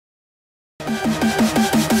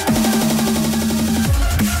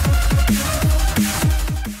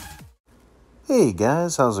Hey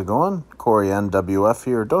guys, how's it going? Corey NWF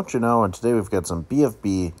here. Don't you know? And today we've got some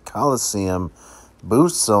BFB Coliseum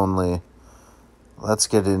boosts only. Let's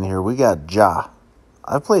get in here. We got Ja.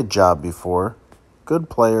 I've played Ja before. Good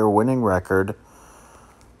player, winning record.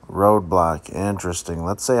 Roadblock. Interesting.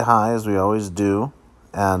 Let's say hi as we always do.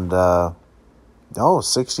 And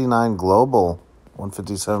 69 global.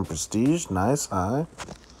 157 prestige. Nice. Hi.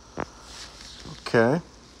 Okay.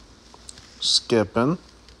 Skipping.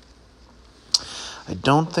 I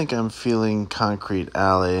don't think I'm feeling Concrete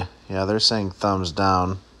Alley. Yeah, they're saying thumbs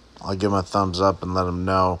down. I'll give them a thumbs up and let them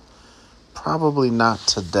know. Probably not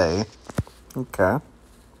today. Okay.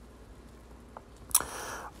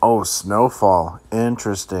 Oh, Snowfall.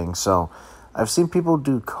 Interesting. So, I've seen people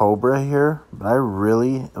do Cobra here, but I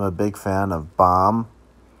really am a big fan of Bomb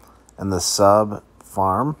and the Sub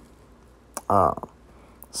farm.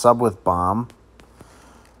 Sub with Bomb.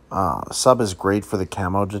 Sub is great for the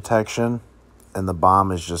camo detection. And the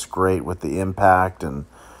Bomb is just great with the impact and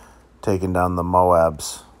taking down the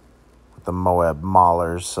Moabs with the Moab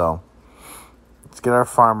Maulers. So let's get our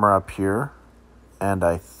farmer up here. And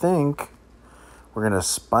I think we're going to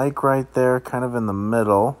spike right there, kind of in the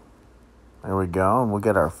middle. There we go. And we'll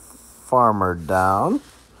get our farmer down.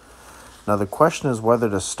 Now the question is whether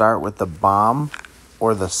to start with the Bomb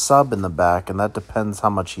or the Sub in the back. And that depends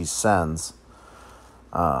how much he sends.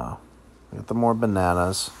 Get the more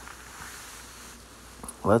bananas.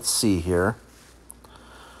 Let's see here.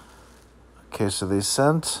 Okay, so they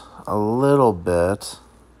sent a little bit.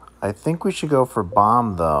 I think we should go for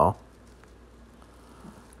Bomb, though.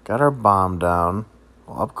 Got our Bomb down.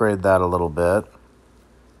 We'll upgrade that a little bit.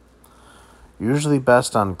 Usually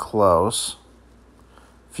best on close.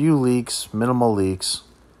 Few leaks, minimal leaks.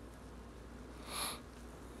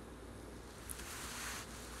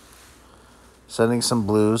 Sending some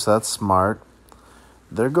blues, that's smart.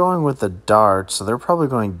 They're going with the dart, so they're probably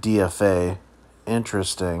going DFA.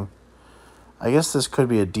 Interesting. I guess this could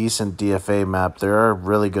be a decent DFA map. There are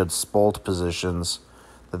really good Spolt positions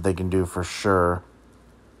that they can do for sure.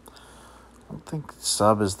 I don't think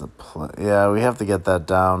Sub is the play. Yeah, we have to get that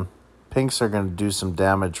down. Pinks are going to do some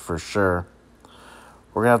damage for sure.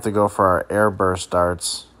 We're going to have to go for our airburst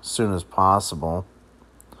darts as soon as possible.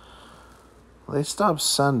 They stopped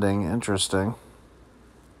sending. Interesting.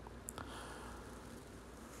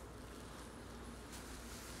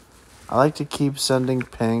 I like to keep sending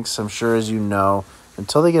pinks, I'm sure as you know.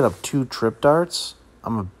 Until they get up 2 trip darts,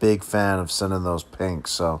 I'm a big fan of sending those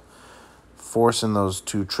pinks. So, forcing those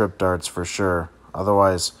 2 trip darts for sure.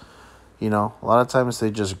 Otherwise, a lot of times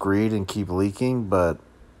they just greed and keep leaking, but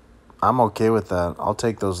I'm okay with that. I'll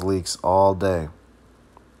take those leaks all day.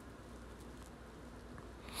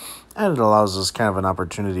 And it allows us kind of an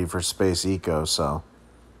opportunity for space eco, so.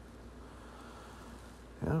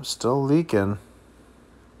 Yeah, still leaking.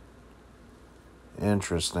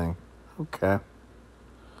 Interesting. Okay.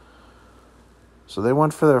 So they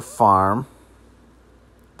went for their farm.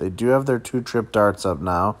 They do have their 2 trip darts up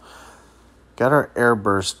now. Got our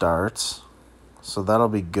airburst darts. So that'll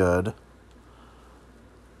be good.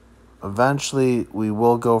 Eventually, we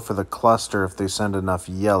will go for the cluster if they send enough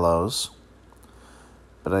yellows.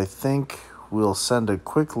 But I think we'll send a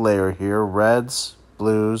quick layer here. Reds,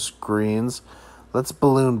 blues, greens. Let's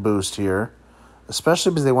balloon boost here.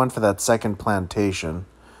 Especially because they went for that second plantation.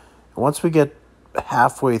 Once we get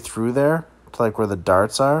halfway through there, to like where the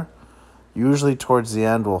darts are, usually towards the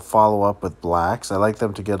end we'll follow up with blacks. I like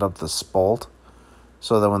them to get up the Spolt,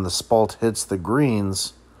 so that when the Spolt hits the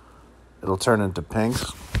greens, it'll turn into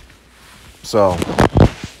pinks. So,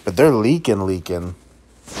 but they're leaking.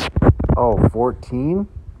 Oh, 14?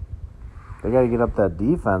 They got to get up that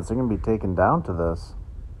defense. They're going to be taken down to this.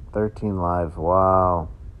 13 lives. Wow.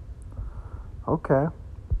 Okay.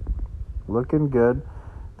 Looking good.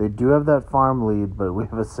 They do have that farm lead, but we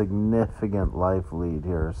have a significant life lead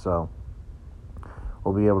here, so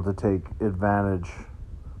we'll be able to take advantage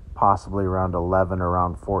possibly around 11 or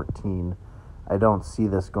around 14. I don't see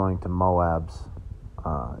this going to Moabs.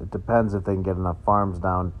 It depends if they can get enough farms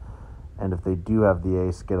down and if they do have the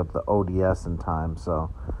ace, get up the ODS in time.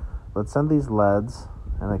 So let's send these leads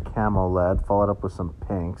and a camo lead, follow it up with some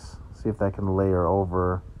pinks. See if that can layer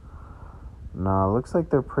over. No, it looks like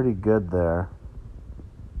they're pretty good there.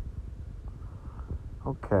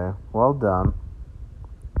 Okay, well done.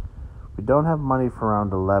 We don't have money for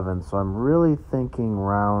round 11, so I'm really thinking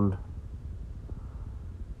round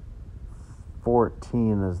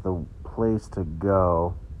 14 is the place to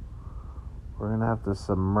go. We're going to have to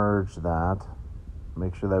submerge that.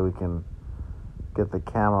 Make sure that we can get the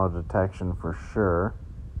camo detection for sure.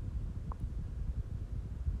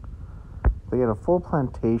 They get a full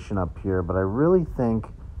plantation up here, but I really think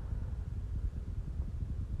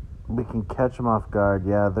we can catch them off guard.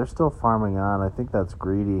 Yeah, they're still farming on. I think that's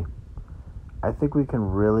greedy. I think we can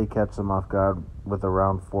really catch them off guard with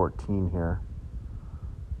around 14 here.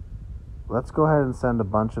 Let's go ahead and send a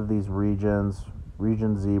bunch of these region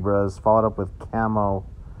zebras, followed up with camo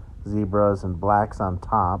zebras and blacks on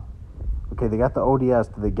top. Okay, they got the ODS.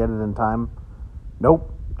 Did they get it in time?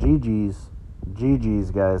 Nope. GG's.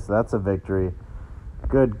 GG's, guys. That's a victory.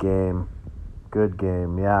 Good game. Good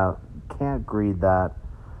game. Yeah, can't greed that.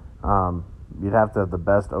 You'd have to have the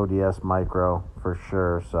best ODS micro for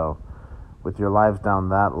sure. So with your lives down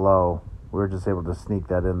that low, we were just able to sneak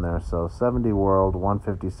that in there. So 70 world,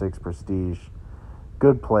 156 prestige.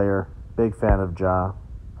 Good player. Big fan of Ja.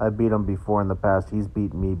 I beat him before in the past. He's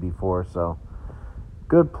beat me before. So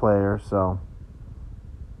good player. So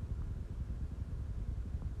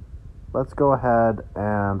let's go ahead,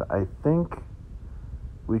 and I think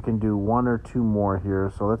we can do one or two more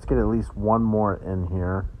here. So let's get at least one more in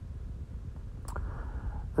here.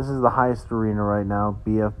 This is the highest arena right now,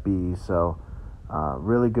 BFB. So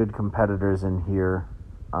really good competitors in here.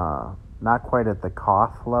 Not quite at the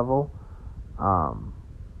Koth level.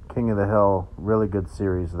 King of the Hill, really good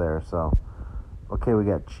series there. So, okay, we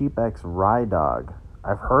got Cheap X Rydog.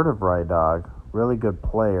 I've heard of Rydog. Really good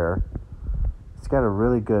player. He's got a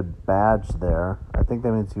really good badge there. I think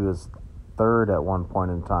that means he was third at one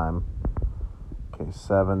point in time. Okay,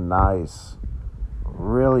 7, nice.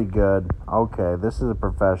 Really good. Okay, this is a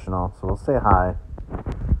professional, so we'll say hi.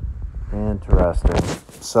 Interesting.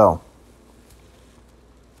 So,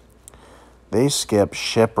 they skip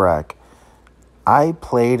Shipwreck. I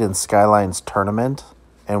played in Skyline's tournament,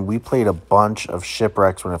 and we played a bunch of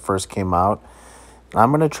Shipwrecks when it first came out. And I'm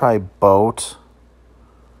going to try Boat,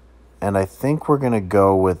 and I think we're going to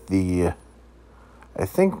go with the... I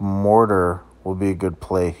think Mortar will be a good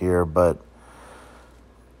play here, but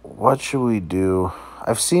what should we do?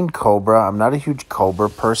 I've seen Cobra. I'm not a huge Cobra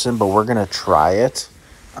person, but we're going to try it.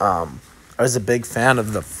 I was a big fan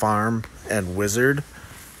of the Farm and Wizard,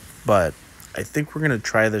 but I think we're going to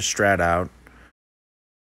try this strat out.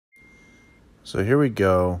 So here we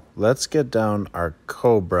go. Let's get down our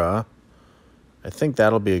Cobra. I think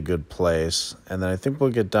that'll be a good place. And then I think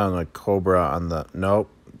we'll get down a Cobra on the... Nope.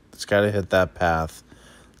 It's got to hit that path.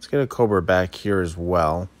 Let's get a Cobra back here as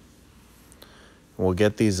well. We'll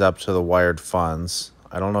get these up to the wired funds.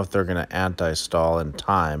 I don't know if they're going to anti-stall in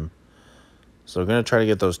time. So we're going to try to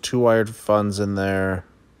get those 2 wired funds in there.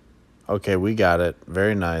 Okay, we got it.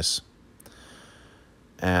 Very nice.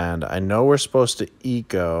 And I know we're supposed to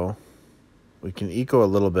eco. We can eco a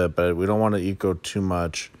little bit, but we don't want to eco too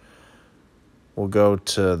much. We'll go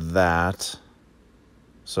to that.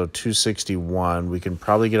 So 261. We can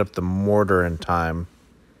probably get up the Mortar in time.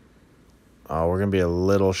 Oh, we're going to be a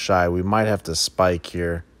little shy. We might have to spike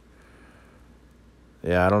here.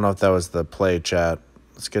 Yeah, I don't know if that was the play, chat.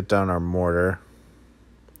 Let's get down our Mortar.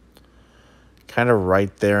 Kind of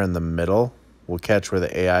right there in the middle. We'll catch where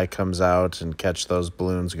the AI comes out and catch those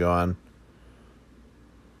balloons going.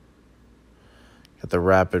 Get the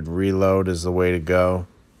rapid reload is the way to go.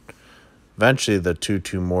 Eventually, the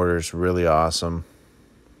 2-2 Mortar is really awesome.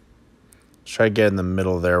 Let's try to get in the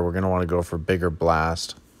middle there. We're going to want to go for bigger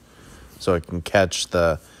blast, so it can catch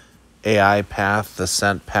the AI path, the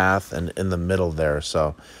scent path, and in the middle there.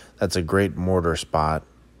 So that's a great Mortar spot.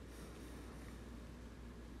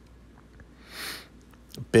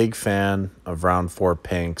 Big fan of round 4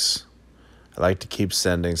 pinks. I like to keep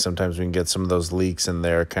sending. Sometimes we can get some of those leaks in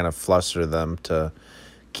there, kind of fluster them to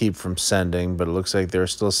keep from sending, but it looks like they're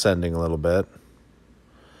still sending a little bit.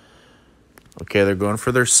 Okay, they're going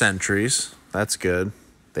for their sentries. That's good.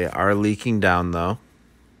 They are leaking down, though.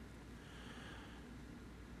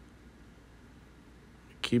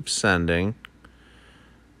 Keep sending.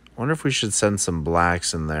 Wonder if we should send some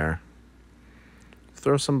blacks in there.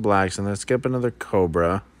 Throw some blacks in there. Let's get another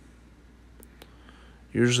Cobra.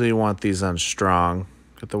 Usually you want these on strong.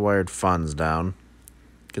 Get the wired funds down.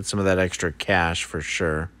 Get some of that extra cash for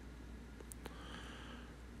sure.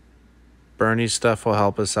 Bernie stuff will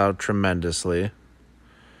help us out tremendously.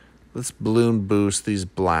 Let's balloon boost these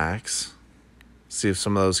blacks. See if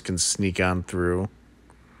some of those can sneak on through.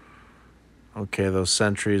 Okay, those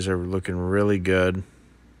sentries are looking really good.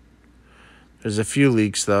 There's a few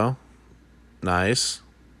leaks though. Nice.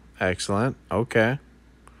 Excellent. Okay.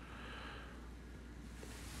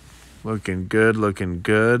 Looking good, looking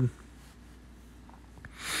good.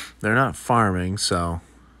 They're not farming, so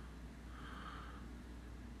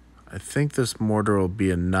I think this Mortar will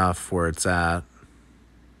be enough where it's at.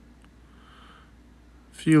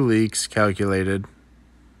 Few leaks calculated.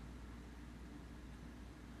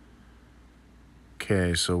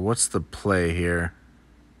 Okay, so what's the play here?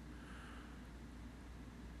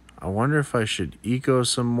 I wonder if I should eco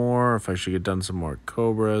some more, if I should get done some more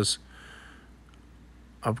cobras.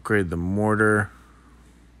 Upgrade the mortar.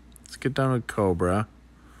 Let's get down a cobra.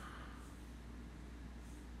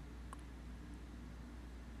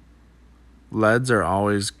 Leads are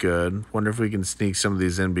always good. Wonder if we can sneak some of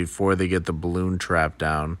these in before they get the balloon trap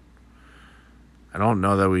down. I don't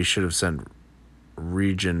know that we should have sent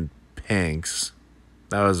region pinks.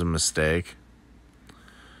 That was a mistake.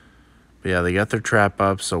 But yeah, they got their trap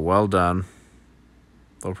up, so well done.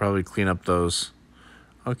 They'll probably clean up those.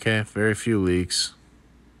 Okay, very few leaks.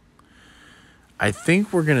 I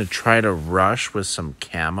think we're going to try to rush with some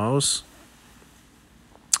camos.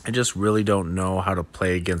 I just really don't know how to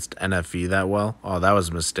play against NFE that well. Oh, that was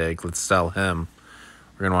a mistake. Let's sell him.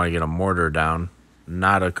 We're going to want to get a mortar down,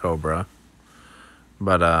 not a cobra.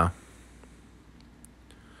 But,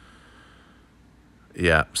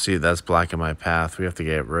 yeah, see, that's blocking my path. We have to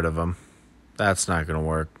get rid of him. That's not going to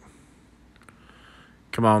work.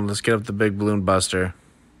 Come on, let's get up the big balloon buster.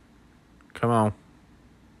 Come on.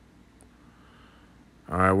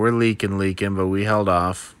 All right, we're leaking, but we held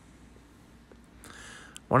off. I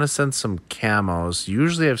want to send some camos.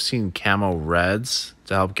 Usually I've seen camo reds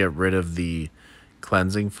to help get rid of the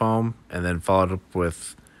cleansing foam and then followed up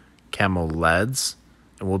with camo leads.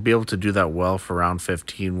 And we'll be able to do that well for round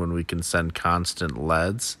 15 when we can send constant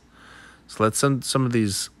leads. So let's send some of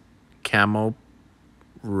these camo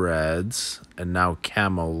reds and now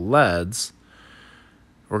camo leads.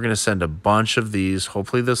 We're going to send a bunch of these.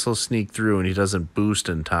 Hopefully this will sneak through and he doesn't boost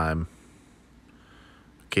in time.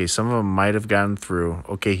 Okay, some of them might have gotten through.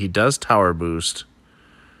 Okay, he does tower boost.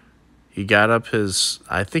 He got up his...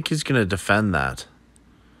 I think he's going to defend that.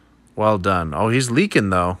 Well done. Oh, he's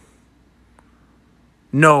leaking, though.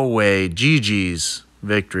 No way. GG's.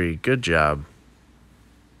 Victory. Good job.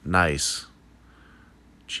 Nice.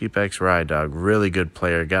 Cheap X Ride Dog. Really good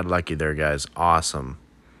player. Got lucky there, guys. Awesome.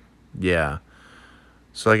 Yeah.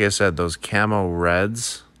 So like I said, those camo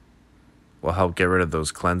reds will help get rid of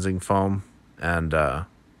those cleansing foam. And,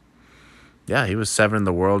 yeah, he was 7th in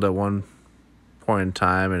the world at one point in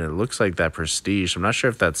time, and it looks like that prestige. I'm not sure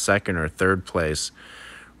if that's 2nd or 3rd place.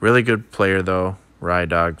 Really good player, though. Ride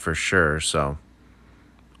Dog for sure, so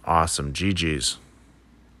awesome. GG's.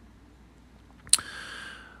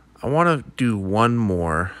 I want to do one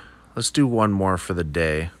more. Let's do one more for the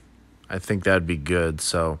day. I think that'd be good.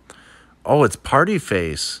 So, oh, it's Party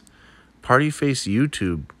Face. Party Face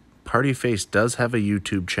YouTube. Party Face does have a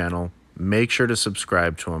YouTube channel. Make sure to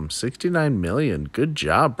subscribe to him. 69 million. Good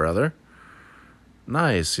job, brother.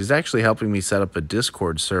 Nice. He's actually helping me set up a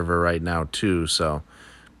Discord server right now, too. So,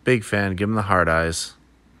 big fan. Give him the hard eyes.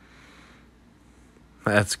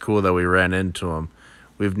 That's cool that we ran into him.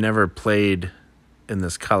 We've never played in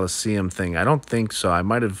this Coliseum thing. I don't think so. I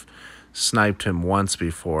might have sniped him once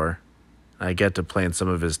before. I get to play in some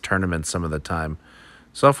of his tournaments some of the time.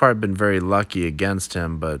 So far, I've been very lucky against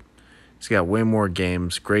him, but he's got way more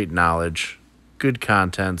games, great knowledge, good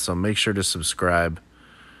content, so make sure to subscribe.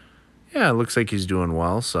 Yeah, it looks like he's doing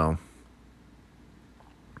well, so.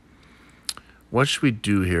 What should we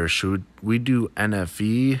do here? Should we do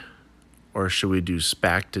NFE or should we do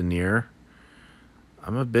Spactineer?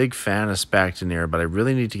 I'm a big fan of Spactineer, but I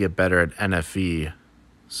really need to get better at NFE.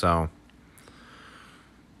 So,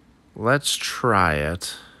 let's try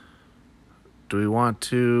it. Do we want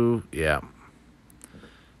to? Yeah.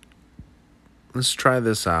 Let's try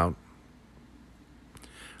this out.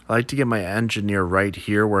 I like to get my engineer right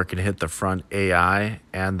here where it can hit the front AI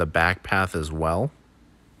and the back path as well.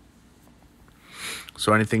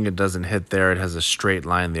 So anything that doesn't hit there, it has a straight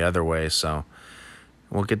line the other way. So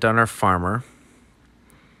we'll get down our farmer.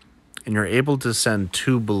 And you're able to send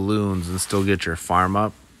 2 balloons and still get your farm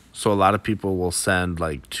up. So a lot of people will send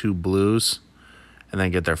like 2 blues and then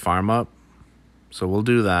get their farm up. So we'll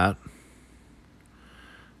do that.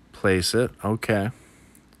 Place it. Okay.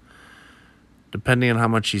 Depending on how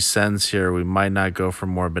much he sends here, we might not go for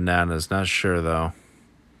more bananas. Not sure, though.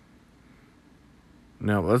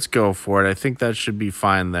 No, let's go for it. I think that should be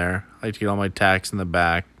fine there. I like to get all my tacks in the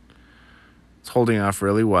back. It's holding off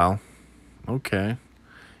really well. Okay.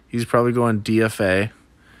 He's probably going DFA.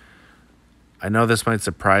 I know this might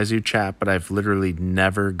surprise you, chat, but I've literally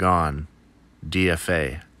never gone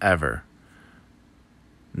DFA, ever.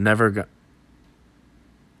 Never got...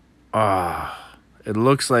 Ah, it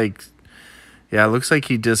looks like... Yeah, it looks like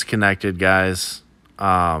he disconnected, guys.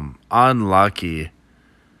 Unlucky.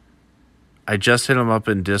 I just hit him up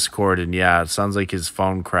in Discord, and yeah, it sounds like his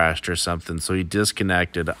phone crashed or something, so he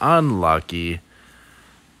disconnected. Unlucky.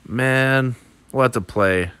 Man, we'll have to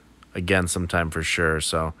play. again sometime for sure.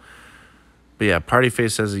 So, but yeah,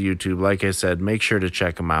 Partyface has a YouTube. Like I said, make sure to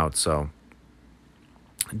check him out. So,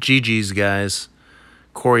 GG's, guys.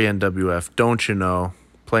 Corey NWF, don't you know,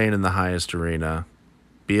 playing in the highest arena,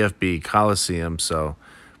 BFB, Coliseum. So,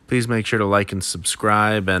 please make sure to like and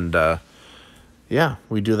subscribe. And, yeah,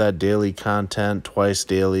 we do that daily content, twice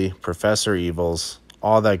daily, Professor Evils,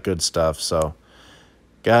 all that good stuff. So,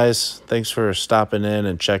 guys, thanks for stopping in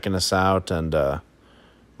and checking us out, and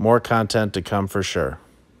more content to come for sure.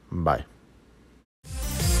 Bye.